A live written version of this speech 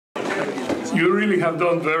You really have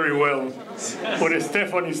done very well, but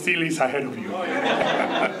Stephanie still is ahead of you.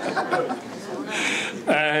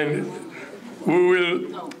 And we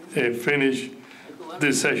will finish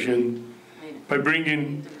this session by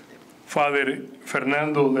bringing Father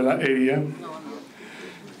Fernando de la Heria.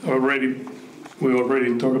 We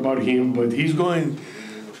already talked about him, but he's going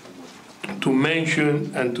to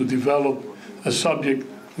mention and to develop a subject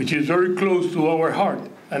which is very close to our heart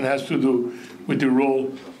and has to do with the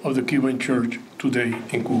role of the Cuban church today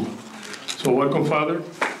in Cuba. So welcome, Father.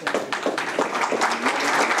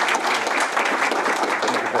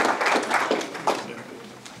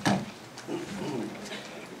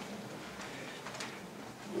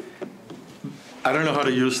 I don't know how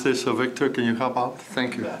to use this, so Victor, can you help out?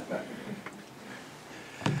 Thank you.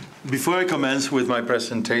 Before I commence with my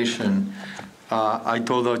presentation, I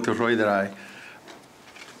told Dr. Roy that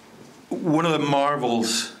one of the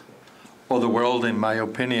marvels of the world, in my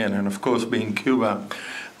opinion, and of course being Cuba,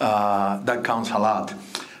 that counts a lot,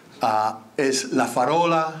 is La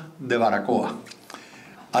Farola de Baracoa.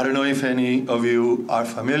 I don't know if any of you are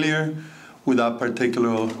familiar with that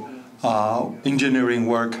particular engineering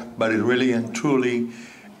work, but it really and truly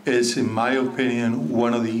is, in my opinion,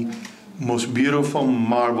 one of the most beautiful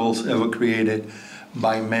marvels ever created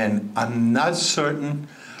by men. I'm not certain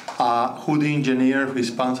who the engineer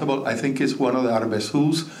responsible, I think it's one of the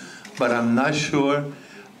Arbesus, but I'm not sure.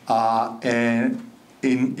 And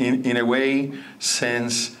in a way,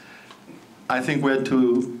 since I think we have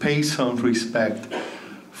to pay some respect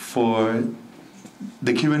for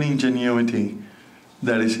the Cuban ingenuity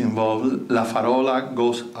that is involved. La Farola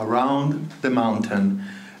goes around the mountain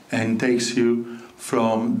and takes you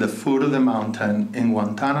from the foot of the mountain in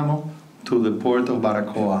Guantanamo to the port of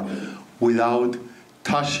Baracoa without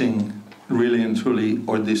touching really and truly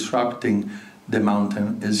or disrupting the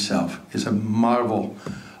mountain itself. It's a marvel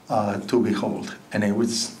to behold, and it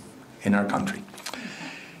was in our country.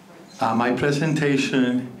 My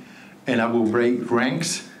presentation, and I will break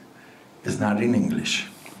ranks, is not in English.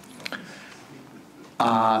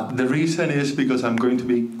 The reason is because I'm going to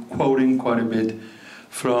be quoting quite a bit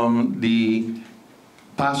from the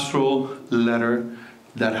pastoral letter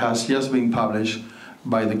that has just been published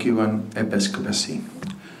by the Cuban Episcopacy.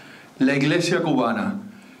 La Iglesia cubana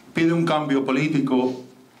pide un cambio político,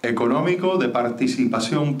 económico, de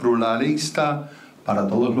participación pluralista para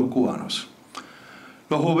todos los cubanos.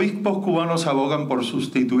 Los obispos cubanos abogan por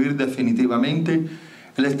sustituir definitivamente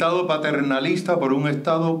el Estado paternalista por un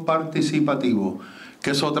Estado participativo,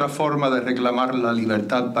 que es otra forma de reclamar la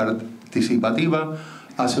libertad participativa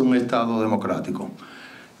hacia un Estado democrático.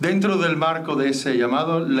 Dentro del marco de ese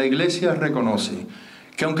llamado, la Iglesia reconoce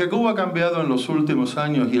que aunque Cuba ha cambiado en los últimos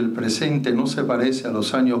años y el presente no se parece a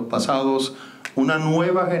los años pasados, una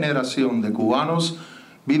nueva generación de cubanos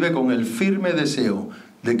vive con el firme deseo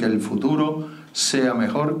de que el futuro sea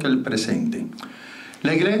mejor que el presente.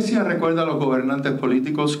 La Iglesia recuerda a los gobernantes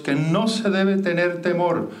políticos que no se debe tener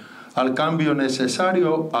temor al cambio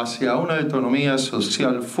necesario hacia una autonomía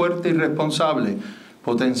social fuerte y responsable,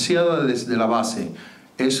 potenciada desde la base,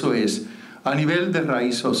 eso es, a nivel de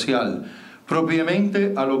raíz social,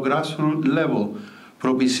 propiamente a lo grassroots level,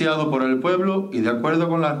 propiciado por el pueblo y de acuerdo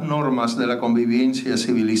con las normas de la convivencia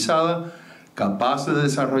civilizada, capaz de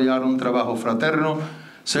desarrollar un trabajo fraterno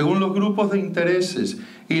según los grupos de intereses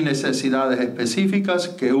y necesidades específicas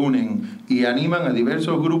que unen y animan a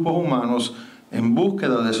diversos grupos humanos en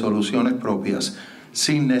búsqueda de soluciones propias,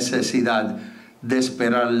 sin necesidad de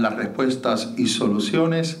esperar las respuestas y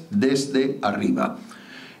soluciones desde arriba.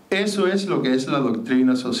 Eso es lo que es la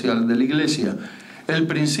doctrina social de la Iglesia, el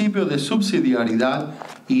principio de subsidiariedad,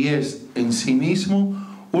 y es en sí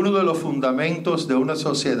mismo uno de los fundamentos de una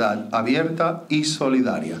sociedad abierta y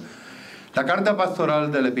solidaria. La carta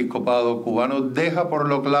pastoral del episcopado cubano deja por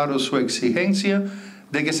lo claro su exigencia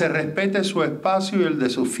de que se respete su espacio y el de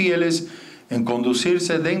sus fieles en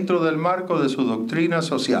conducirse dentro del marco de su doctrina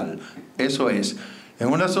social, eso es, en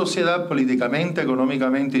una sociedad políticamente,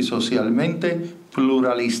 económicamente y socialmente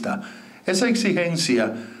pluralista. Esa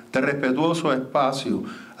exigencia de respetuoso espacio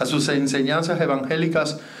a sus enseñanzas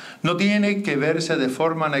evangélicas no tiene que verse de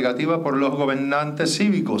forma negativa por los gobernantes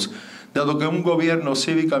cívicos, dado que un gobierno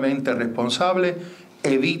cívicamente responsable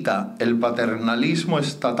evita el paternalismo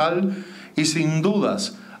estatal y sin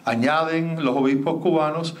dudas, añaden los obispos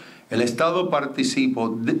cubanos, el Estado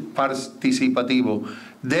participativo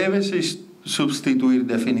debe sustituir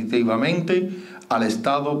definitivamente al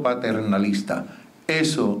Estado paternalista.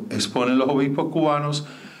 Eso, exponen los obispos cubanos,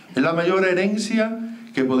 es la mayor herencia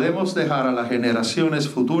que podemos dejar a las generaciones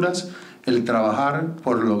futuras, el trabajar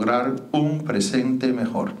por lograr un presente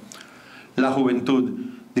mejor. La juventud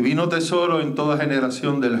divino tesoro en toda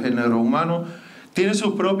generación del género humano, tiene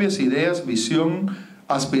sus propias ideas, visión,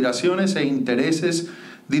 aspiraciones e intereses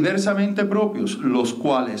diversamente propios, los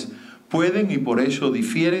cuales pueden y por ello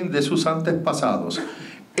difieren de sus antepasados.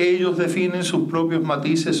 Ellos definen sus propios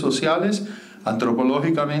matices sociales,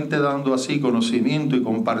 antropológicamente dando así conocimiento y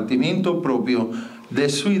compartimiento propio de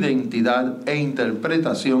su identidad e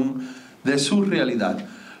interpretación de su realidad.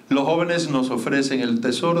 Los jóvenes nos ofrecen el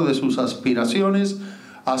tesoro de sus aspiraciones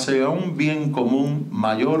hacia un bien común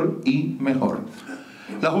mayor y mejor.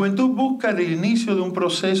 La juventud busca el inicio de un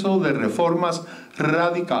proceso de reformas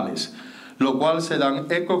radicales, lo cual se dan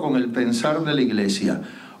eco con el pensar de la Iglesia.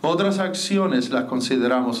 Otras acciones las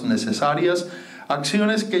consideramos necesarias,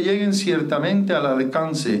 acciones que lleguen ciertamente al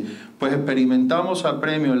alcance, pues experimentamos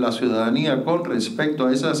apremio en la ciudadanía con respecto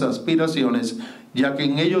a esas aspiraciones, ya que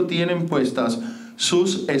en ello tienen puestas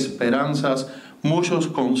sus esperanzas muchos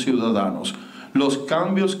conciudadanos. Los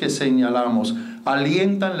cambios que señalamos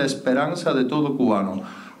alientan la esperanza de todo cubano,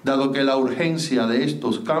 dado que la urgencia de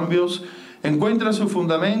estos cambios encuentra su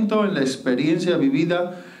fundamento en la experiencia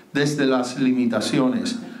vivida desde las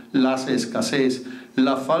limitaciones, las escasez,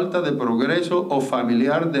 la falta de progreso o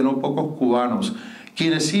familiar de no pocos cubanos,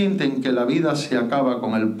 quienes sienten que la vida se acaba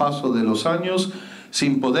con el paso de los años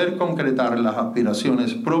sin poder concretar las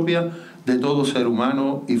aspiraciones propias de todo ser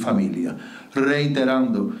humano y familia,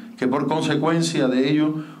 reiterando que por consecuencia de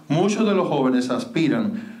ello muchos de los jóvenes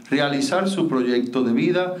aspiran realizar su proyecto de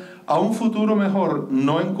vida a un futuro mejor,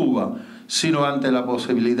 no en Cuba, sino ante la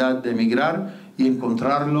posibilidad de emigrar y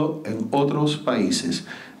encontrarlo en otros países.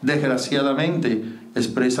 Desgraciadamente,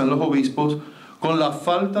 expresan los obispos, con la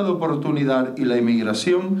falta de oportunidad y la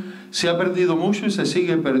inmigración se ha perdido mucho y se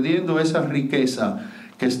sigue perdiendo esa riqueza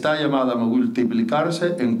que está llamada a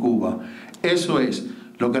multiplicarse en Cuba. Eso es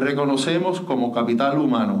lo que reconocemos como capital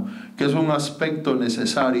humano, que es un aspecto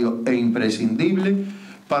necesario e imprescindible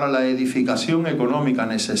para la edificación económica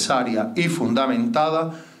necesaria y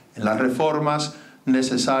fundamentada en las reformas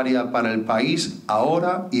necesarias para el país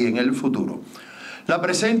ahora y en el futuro. La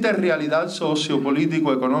presente realidad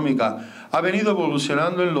sociopolítico-económica ha venido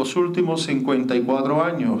evolucionando en los últimos 54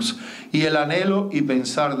 años y el anhelo y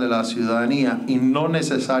pensar de la ciudadanía, y no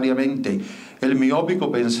necesariamente el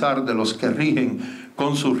miópico pensar de los que rigen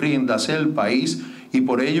con sus riendas el país, y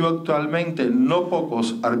por ello actualmente no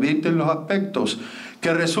pocos advierten los aspectos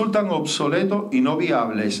que resultan obsoletos y no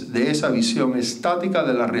viables de esa visión estática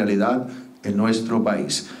de la realidad en nuestro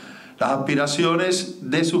país. Las aspiraciones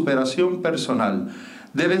de superación personal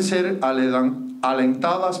deben ser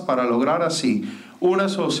alentadas para lograr así una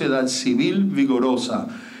sociedad civil vigorosa,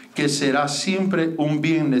 que será siempre un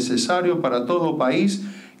bien necesario para todo país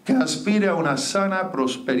que aspire a una sana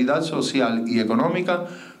prosperidad social y económica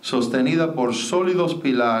sostenida por sólidos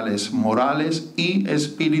pilares morales y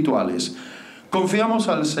espirituales. Confiamos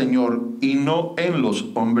al Señor y no en los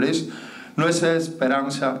hombres, nuestra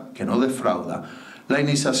esperanza que no defrauda. La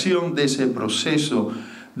iniciación de ese proceso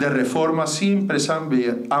de reformas siempre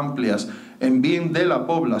amplias en bien de la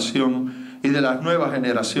población y de las nuevas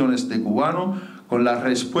generaciones de cubanos, con la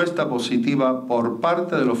respuesta positiva por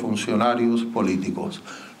parte de los funcionarios políticos.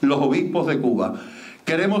 Los obispos de Cuba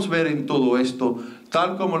queremos ver en todo esto,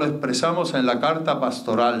 tal como lo expresamos en la carta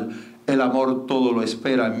pastoral El amor todo lo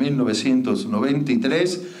espera en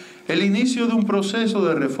 1993, el inicio de un proceso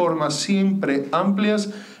de reformas siempre amplias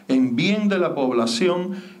en bien de la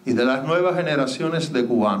población y de las nuevas generaciones de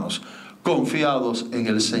cubanos. Confiados en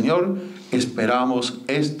el Señor, esperamos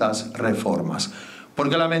estas reformas.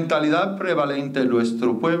 Porque la mentalidad prevalente en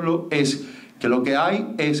nuestro pueblo es que lo que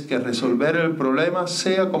hay es que resolver el problema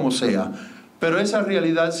sea como sea. Pero esa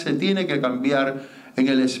realidad se tiene que cambiar en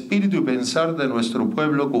el espíritu y pensar de nuestro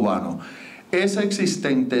pueblo cubano. Esa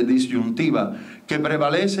existente disyuntiva que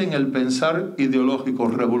prevalece en el pensar ideológico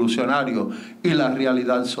revolucionario y la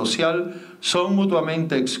realidad social son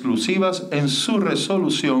mutuamente exclusivas en su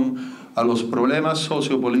resolución a los problemas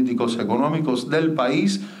sociopolíticos económicos del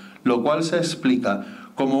país, lo cual se explica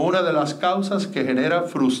como una de las causas que genera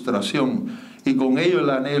frustración y con ello el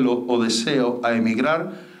anhelo o deseo a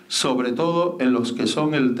emigrar, sobre todo en los que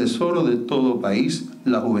son el tesoro de todo país,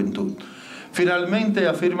 la juventud. Finalmente,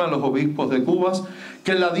 afirman los obispos de Cuba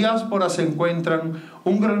que en la diáspora se encuentran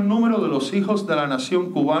un gran número de los hijos de la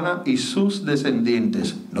nación cubana y sus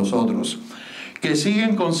descendientes, nosotros, que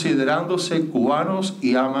siguen considerándose cubanos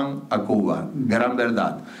y aman a Cuba. Gran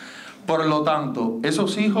verdad. Por lo tanto,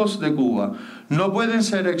 esos hijos de Cuba no pueden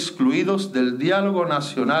ser excluidos del diálogo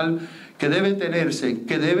nacional que debe tenerse,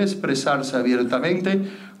 que debe expresarse abiertamente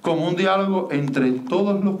como un diálogo entre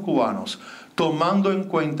todos los cubanos, tomando en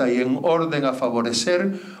cuenta y en orden a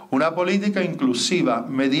favorecer una política inclusiva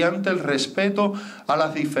mediante el respeto a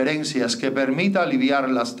las diferencias que permita aliviar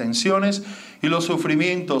las tensiones y los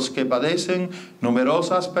sufrimientos que padecen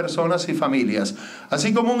numerosas personas y familias,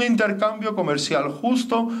 así como un intercambio comercial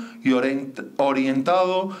justo y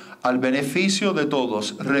orientado al beneficio de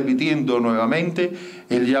todos, repitiendo nuevamente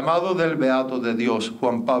el llamado del Beato de Dios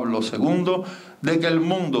Juan Pablo II de que el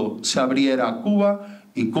mundo se abriera a Cuba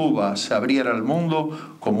y Cuba se abriera al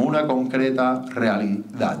mundo como una concreta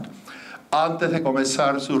realidad. Antes de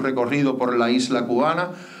comenzar su recorrido por la isla cubana,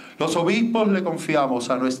 los obispos le confiamos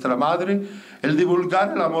a nuestra Madre el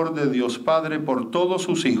divulgar el amor de Dios Padre por todos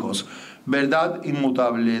sus hijos, verdad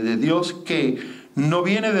inmutable de Dios que no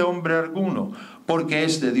viene de hombre alguno, porque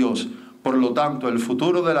es de Dios. Por lo tanto, el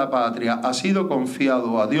futuro de la patria ha sido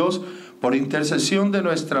confiado a Dios por intercesión de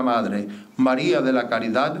nuestra Madre, María de la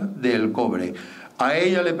Caridad del Cobre. A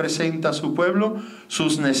ella le presenta a su pueblo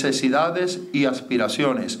sus necesidades y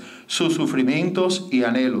aspiraciones, sus sufrimientos y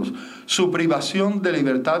anhelos, su privación de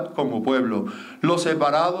libertad como pueblo, los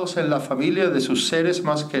separados en la familia de sus seres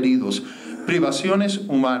más queridos, privaciones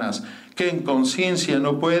humanas que en conciencia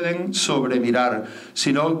no pueden sobremirar,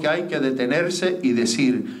 sino que hay que detenerse y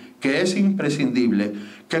decir que es imprescindible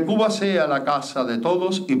que Cuba sea la casa de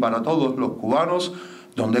todos y para todos los cubanos,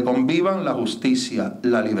 donde convivan la justicia,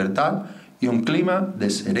 la libertad y un clima de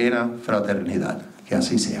serena fraternidad. Que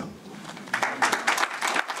así sea.